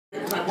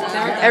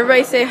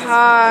Everybody say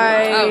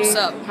hi. Oh, what's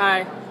up?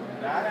 Hi.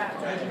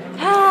 Hi.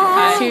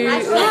 Hi.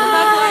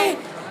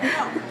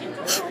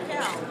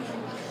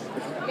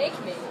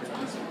 Make me.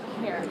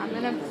 Here, I'm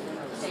gonna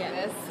take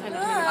this.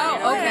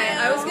 Oh,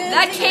 okay.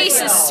 That case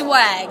is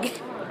swag.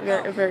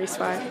 Very, very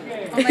swag.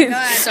 Oh my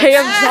god.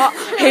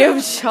 Hey,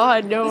 I'm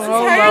Sean. No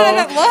homo. harder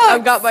than it looks.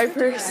 I've got my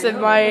purse and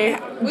my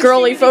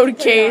girly phone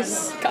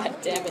case. God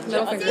damn it.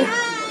 No,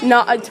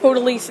 not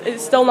totally.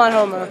 It's still not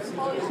homo.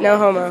 No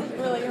homo.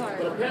 Really hard.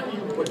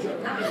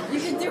 You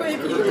can do it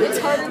if you do it. It's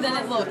harder than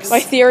it looks. My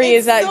theory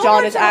is that so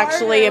John much is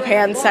actually a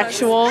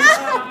pansexual.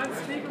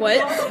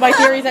 What? My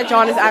theory is that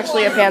John is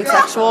actually a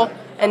pansexual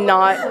and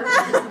not.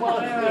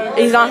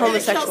 He's not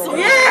homosexual.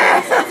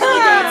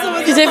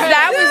 Because if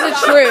that was the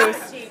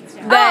truth,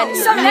 then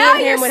me and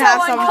him would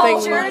have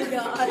something. I don't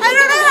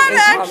know how to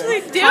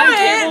actually do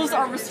Timetables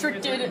are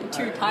restricted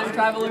to time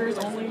travelers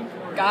only.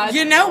 God.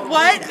 You know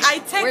what? I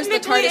Where's the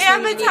technically TARDIS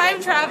am when a you time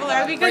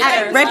traveler because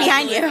Right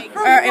behind you.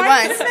 Or it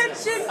was.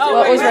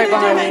 What was right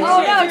behind me?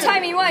 Oh no,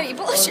 timey-wimey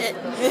bullshit.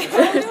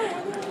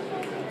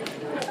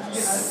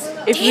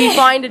 If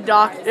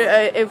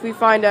we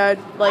find a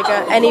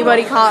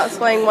anybody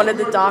cosplaying one of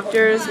the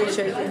doctors, we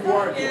should.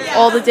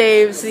 All the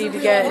Daves need to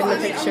get in the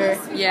picture.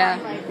 Yeah.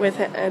 With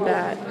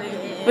that.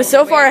 But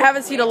so far, I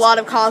haven't seen a lot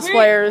of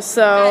cosplayers,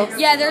 so.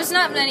 Yeah, there's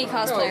not many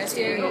cosplayers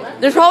here.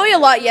 There's probably a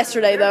lot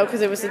yesterday, though,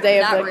 because it was the day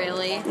of Not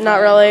really.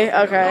 Not really?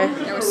 Okay.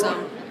 There was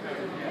some.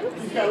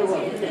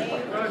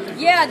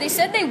 Yeah, they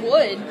said they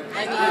would.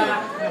 I mean.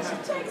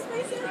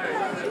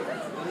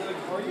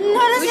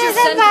 Who's your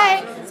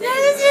senpai?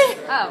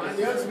 Oh.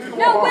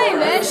 No way,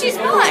 man. She's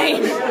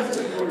mine.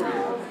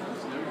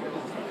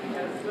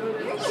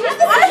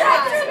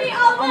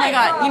 Oh my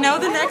god! You know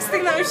the next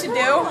thing that we should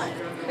do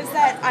is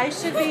that I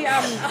should be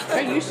or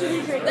you should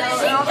be drinking.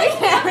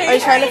 Are you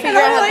trying to figure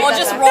out how to We'll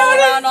just roll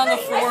around on the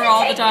floor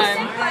all the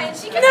time.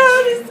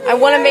 I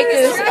want to make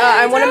this.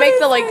 I want to make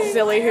the like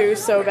Zilly Who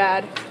so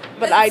bad,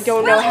 but I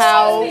don't know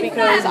how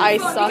because I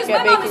suck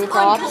at making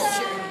props.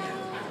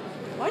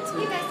 My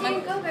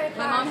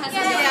mom has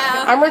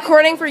I'm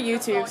recording for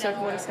YouTube, so if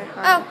you want to say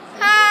hi. Oh,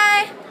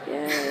 hi.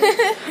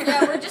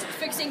 Yeah, we're just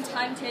fixing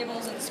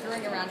timetables and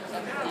screwing around with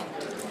everything.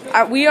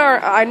 We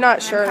are. I'm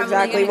not sure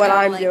exactly what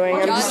I'm doing.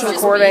 I'm just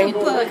recording,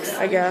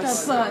 I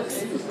guess.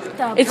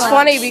 It's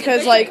funny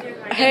because like,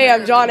 hey,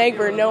 I'm John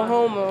Egbert, no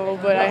homo,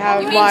 but I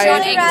have my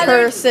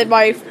purse and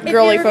my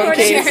girly phone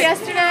case.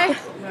 Yesterday?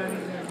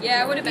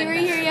 Yeah, it would have You been. were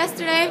here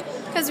yesterday?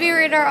 Because we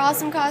were in our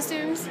awesome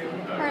costumes.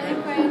 Harley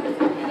Quinn.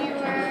 You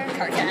were...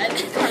 Carcat.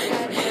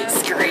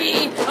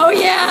 Scree. Oh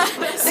yeah.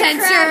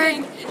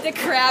 Censored. The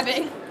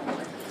crabbing.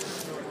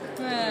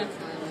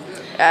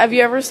 Have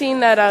you ever seen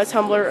that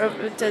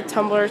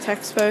Tumblr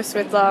text post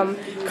with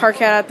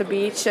Carcat at the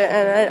beach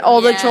and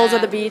all the trolls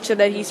at the beach, and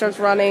then he starts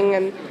running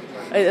and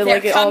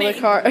like all the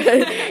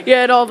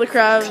and all the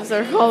crabs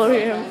are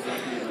following him.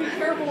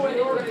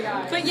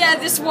 But yeah,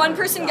 this one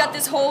person got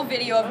this whole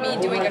video of me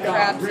doing a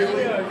crab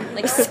thing.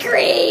 Like,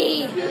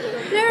 scree!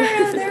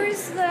 No, there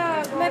was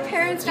my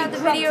parents got the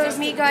video of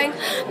me going,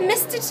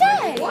 Mr.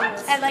 J!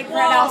 And like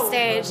right off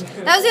stage.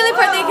 That was the only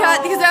part they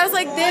got because I was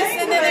like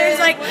this, and then there was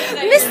like,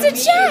 Mr.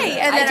 J!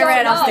 And then I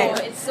ran off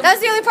stage. That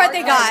was the only part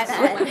they got.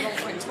 I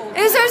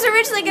was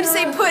originally going to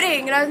say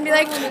pudding, and I was going to be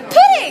like,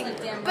 pudding!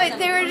 But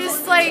they were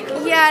just like,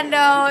 yeah,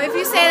 no, if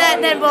you say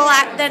that,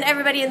 then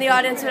everybody in the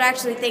audience would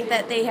actually think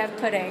that they have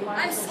pudding.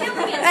 I'm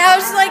skilling it. And I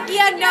was just like,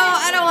 yeah, no,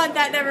 I don't want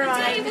that, never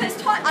mind.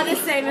 I'll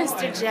just say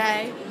Mr.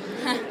 J.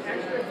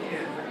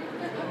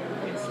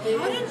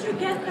 How did you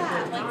get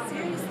that? Like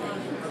seriously?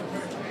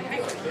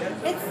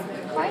 It's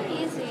quite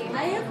easy.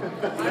 I have a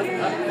theory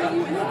that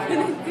you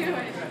couldn't do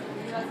it.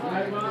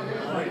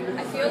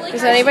 I feel like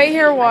Does anybody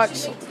here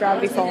watch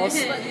Gravity Falls?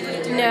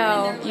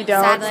 No, You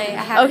don't? sadly,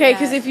 I haven't. Okay,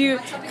 because if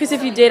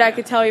you did, I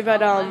could tell you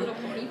about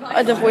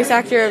the voice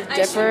actor of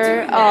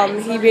Dipper.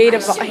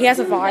 He has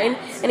a Vine,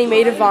 and he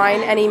made a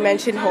Vine, and he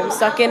mentioned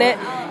Homestuck in it.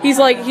 He's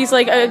like,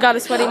 I got a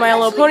Sweaty My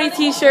Little Pony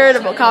T-shirt,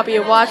 a copy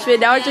of Watchmen.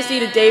 Now I just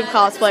need a Dave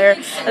cosplayer,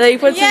 and then he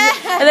puts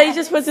he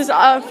just puts his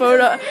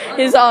photo up,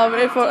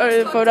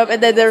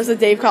 and then there's a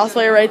Dave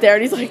cosplayer right there,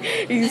 and he's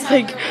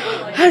like,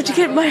 how'd you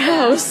get in my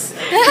house?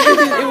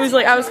 It was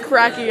like I was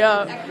cracking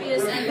up.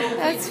 It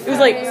was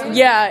like,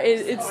 yeah,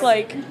 it's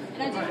like.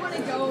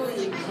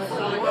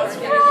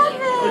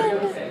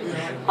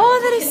 Oh,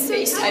 that is so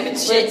FaceTime and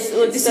shit.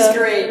 This is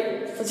great.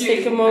 Let's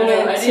take a moment to.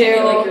 Let's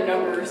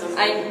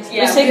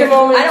take a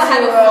moment. I don't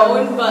have a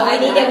phone, but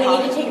we need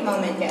to take a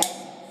moment, guys.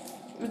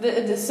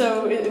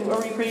 So,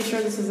 are we pretty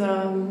sure this is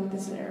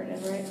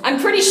Aridin, right? I'm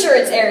pretty sure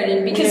it's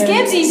Aridin because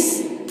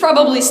Gamzee's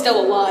probably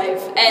still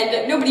alive,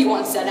 and nobody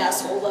wants that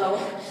asshole though.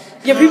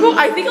 Yeah,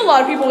 I think a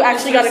lot of people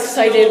actually got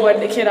excited when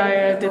the Kid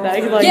Aya did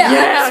that. Like,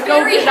 yeah, go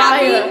very Kid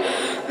happy. Aya.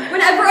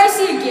 Whenever I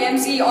see a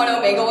Gamzee on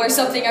Omegle or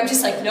something, I'm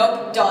just like,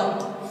 nope, done.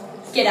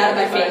 Get out of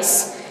my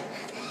face.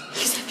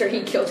 Because after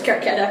he killed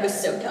Carcat, I was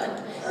so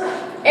done.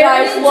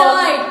 Aridin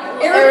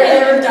died!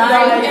 Aridin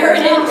died!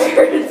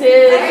 Aridin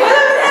did!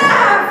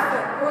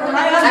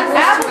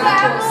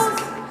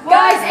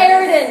 Guys,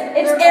 Aridin!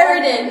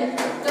 Aridin.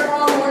 They're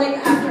all morning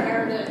after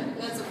Aridin.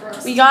 That's a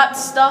first. We got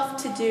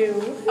stuff to do.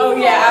 Oh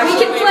yeah. We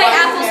can play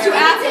apples to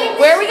apples.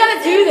 Where are we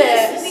gonna do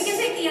this? We can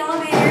take the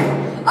elevator.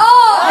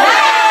 Oh!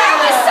 There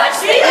was such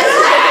thing as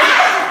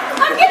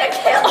I'm gonna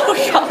kill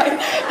you! God.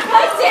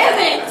 God damn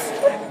it!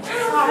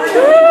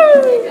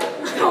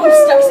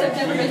 Homestucks, I've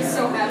never been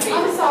so happy.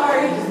 I'm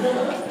sorry.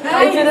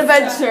 It's an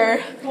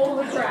adventure.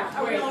 Holy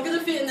crap. We're all gonna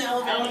fit in the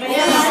elevator.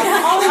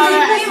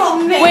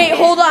 Wait,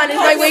 hold on. Is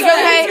my wig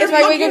okay? Is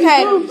my wig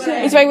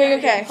okay? Is my wig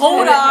okay?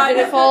 Hold on. Did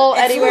it fall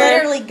It's anywhere?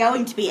 literally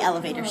going to be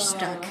elevator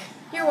stuck.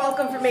 You're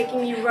welcome for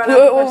making me run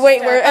up.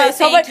 Wait, where? Oh,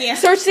 Somebody, thank you.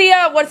 search the,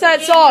 what's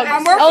that song?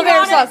 I'm working Elevator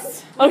on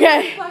song.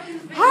 Okay.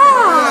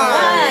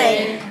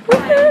 Hi.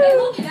 Hey,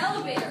 look, an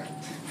elevator.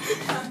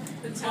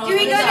 Do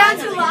we go down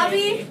to the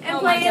lobby and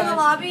play in the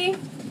lobby?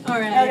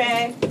 Alright.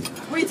 Okay.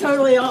 We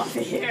totally off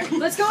here.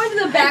 Let's go into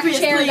the back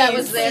chair that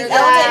was there.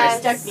 Elevator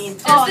stuck me.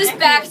 There's this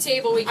back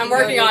table we can I'm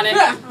working on it.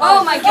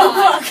 Oh my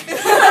god.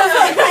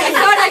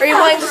 Are you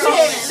playing the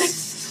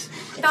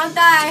song? Don't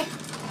die.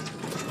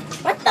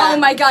 What the? Oh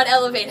my god,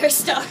 elevator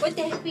stuck. What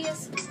the heck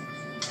is?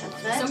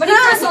 Somebody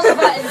press all the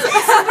buttons.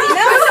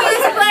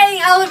 Nobody's playing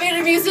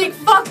elevator music.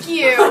 Fuck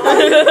you.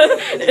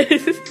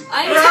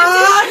 I'm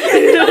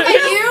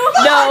You?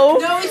 No.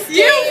 No, it's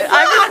you.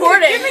 I'm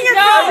recording. Give me your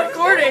No, phone. I'm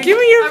recording. Give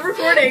me your. I'm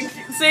recording.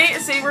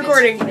 See,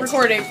 recording.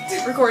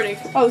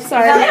 Oh,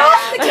 sorry.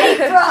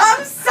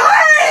 I'm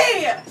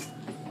sorry.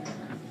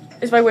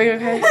 Is my wig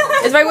okay?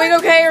 Is my wig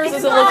okay, or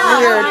does it look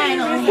weird?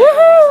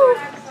 Woohoo!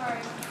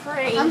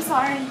 I'm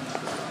sorry.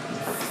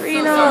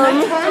 Freedom.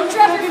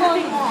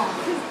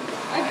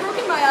 I've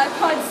broken my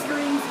iPod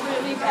screens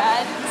really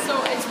bad, so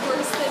it's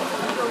worse than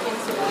broken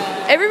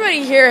screens.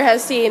 Everybody here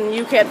has seen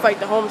You Can't Fight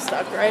the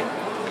Homestuck, right?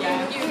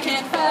 You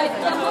can't fight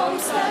the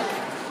Homestuck,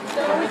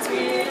 though it's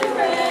weird and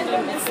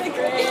random, it's the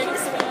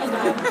greatest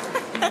random.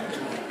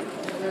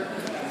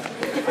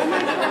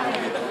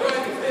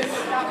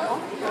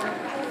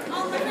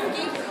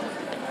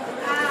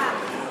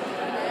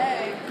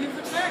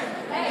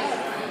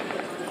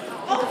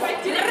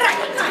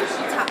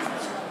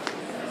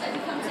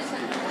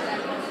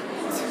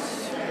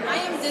 I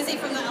am dizzy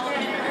from the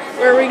elevator.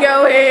 Where are we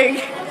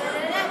going?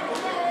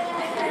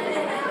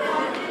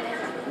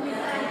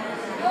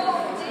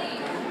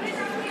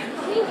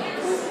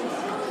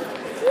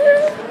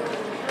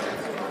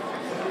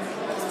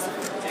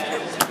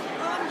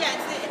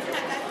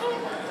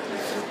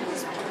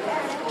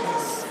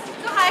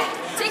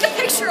 Take a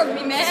picture of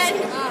me, man.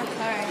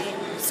 Alright.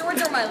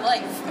 Swords are my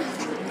life.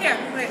 Here,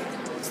 wait.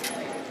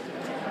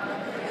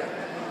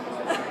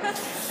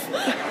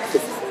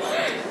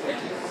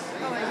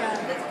 Oh my god,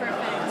 that's perfect.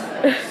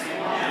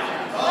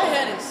 My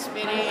head is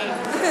spinning.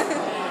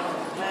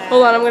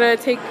 Hold on, I'm gonna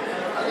take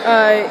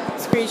a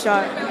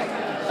screenshot.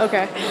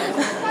 Okay.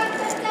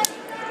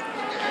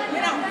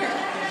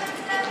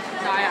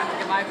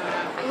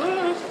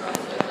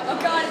 Oh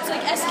god, it's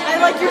like SK. I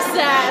like your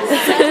sass.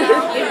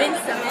 We've been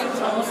summoned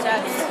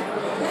Homestucks.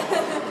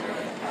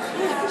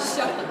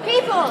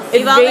 People.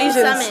 We've all been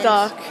Invasion summoned.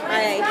 stuck. We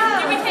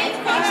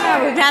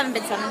haven't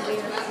been summoned.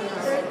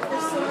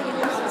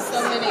 So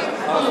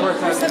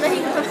many.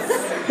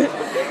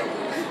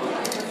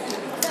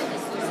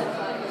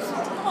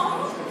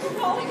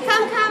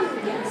 Come.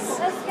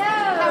 Let's go.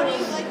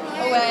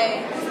 Away.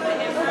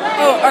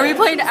 Oh, are we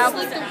playing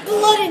apples?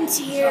 Blood and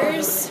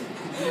tears.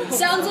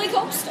 Sounds like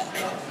Homestuck.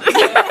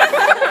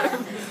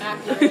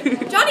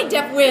 Johnny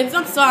Depp wins.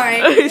 I'm sorry.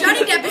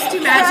 Johnny Depp is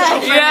too magical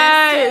for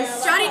Yes.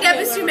 this. Johnny Depp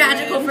is too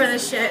magical for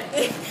this shit. I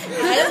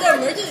have the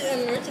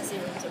emergency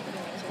room.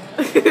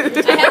 I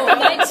have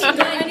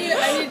 19.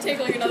 I need to take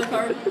like another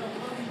card.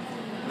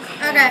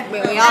 Okay.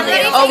 Wait, we all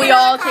did. Oh, we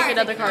all take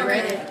another card,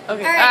 right?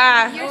 Okay.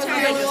 Alright, your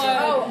turn.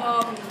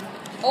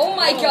 Oh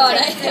my god.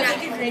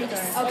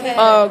 Okay.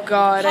 Oh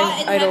god,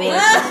 I don't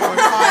like this one.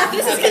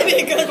 This is gonna be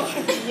a good one.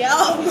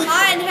 Yum.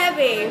 Hot and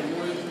heavy.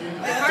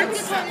 Hard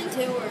to turn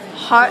into or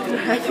Hot and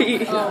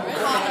heavy.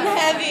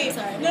 Heavy.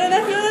 No.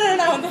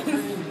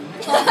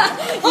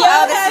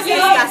 Oh, this is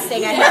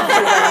disgusting. I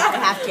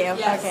have to.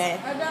 Okay.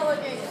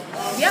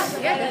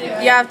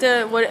 You have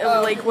to what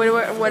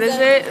is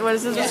it? What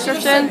is the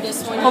description?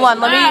 Hold on,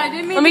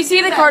 let me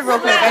see the card real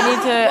quick. I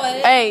need to.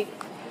 Hey,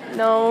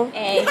 no.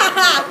 A.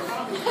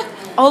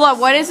 Hold on.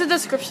 What is the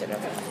description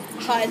of it?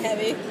 Hot and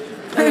heavy.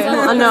 Okay.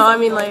 No, I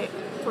mean like.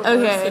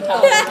 Okay. Is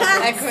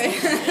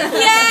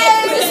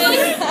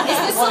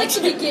this like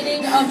the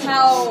beginning of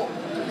how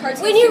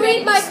cards when you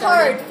read my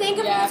card, think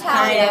of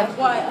Natalia.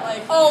 What?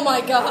 Like. Oh my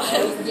god.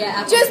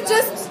 Yeah.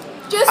 Just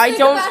I think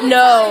don't about know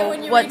Natalia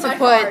when you what read to my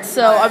put, card.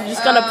 so I'm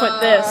just gonna put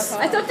this.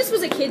 I thought this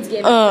was a kid's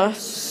game.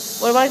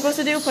 What am I supposed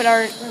to do? Put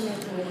our.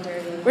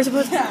 We're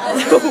supposed to.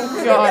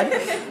 Oh god.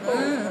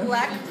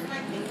 Black.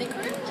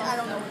 I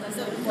don't know what that's.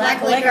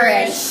 Black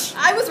licorice.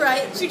 I was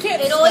right. She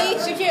can't. Italy.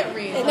 She can't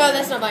read. No,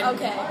 that's not mine.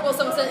 Okay. Well,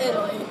 someone said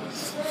Italy.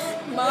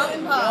 Mom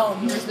and pop.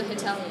 Where's the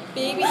Italian?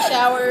 Baby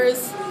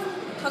showers.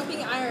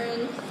 Pumping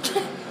iron.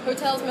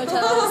 Hotels,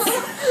 motels.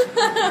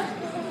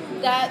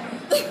 That.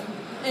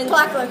 And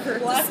Black liquor.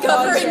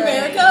 Discovering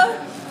America.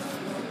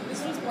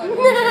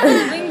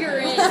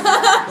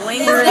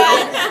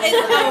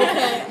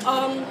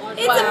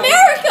 It's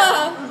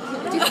America!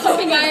 Do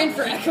pumping iron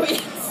for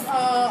equities.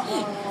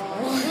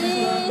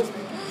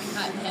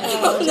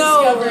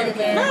 No.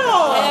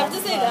 I have to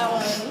say that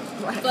one.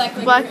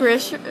 Black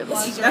wrist.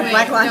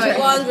 Black lingerie.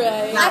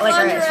 Lingerie. Not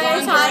licorice.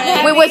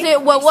 Wait, was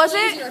it? What was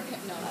it?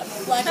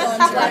 Black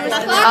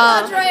lingerie.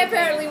 Black lingerie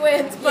apparently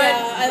wins,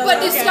 but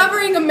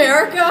discovering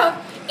America,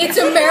 it's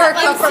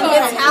America from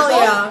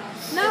Italia.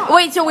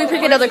 Wait, so we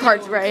pick another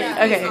card, right?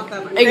 Okay.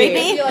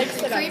 Creepy?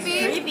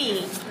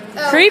 creepy.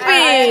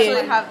 Creepy.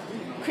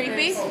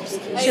 Creepy?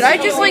 Should I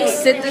just like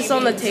sit this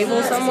on the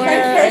table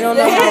somewhere? I don't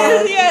know.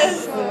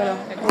 Yes.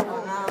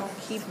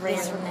 Keep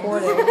race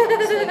recording.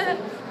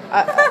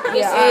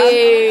 Yeah.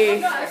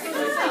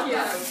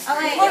 Oh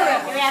wait,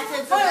 we have to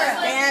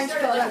stand.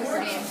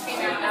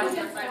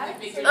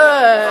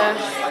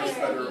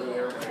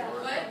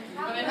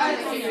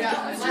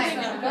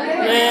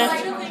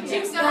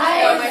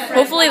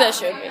 Hopefully that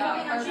should be.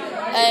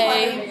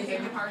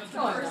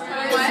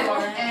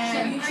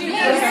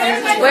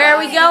 Where are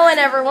we going,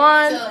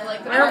 everyone?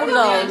 Where are we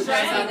going? It's a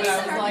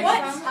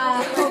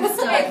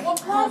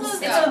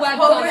web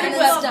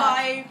stuff.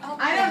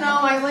 I don't know.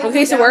 I like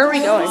Okay, so where are we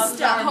going?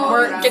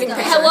 We're getting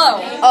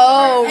hello.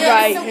 Oh,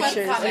 right,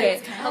 pictures.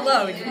 Okay.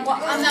 Hello.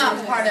 I'm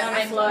not part of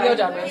it. Go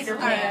down, Rose. You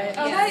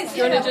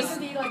want to just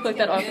click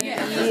that off?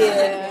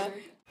 Yeah.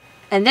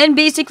 And then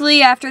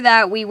basically after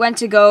that, we went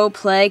to go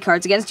play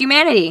Cards Against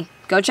Humanity.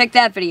 Go check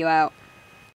that video out.